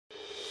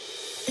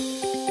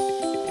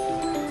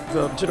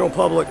The general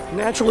public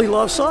naturally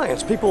loves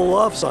science. People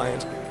love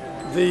science.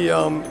 The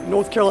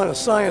North Carolina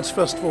Science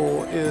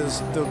Festival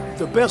is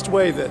the best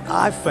way that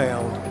I've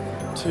found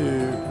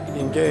to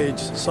engage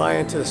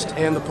scientists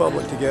and the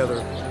public together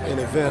in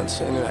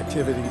events and in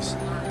activities.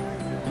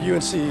 The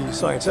UNC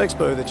Science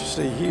Expo that you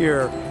see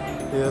here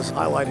is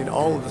highlighting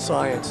all of the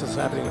science that's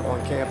happening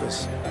on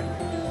campus.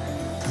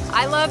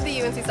 I love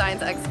the UNC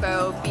Science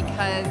Expo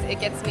because it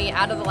gets me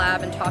out of the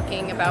lab and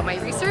talking about my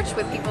research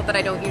with people that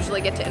I don't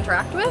usually get to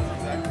interact with.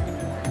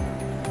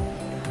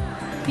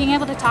 Being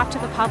able to talk to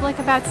the public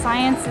about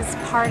science is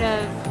part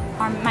of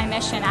my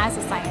mission as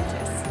a scientist.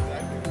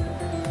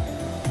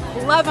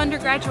 Love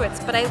undergraduates,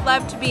 but I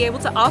love to be able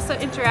to also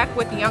interact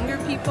with younger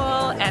people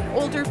and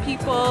older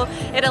people.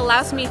 It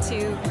allows me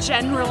to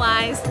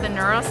generalize the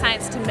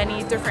neuroscience to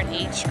many different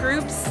age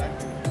groups.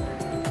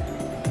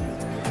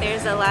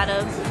 There's a lot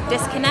of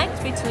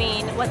disconnect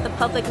between what the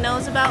public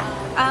knows about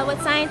what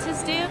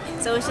scientists do,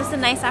 so it's just a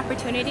nice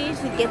opportunity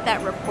to get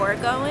that rapport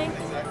going.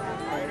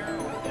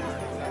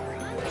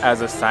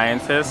 As a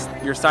scientist,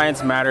 your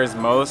science matters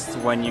most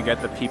when you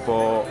get the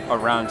people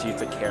around you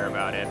to care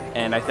about it.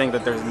 And I think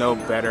that there's no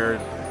better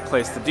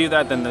place to do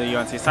that than the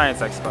UNC Science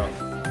Expo.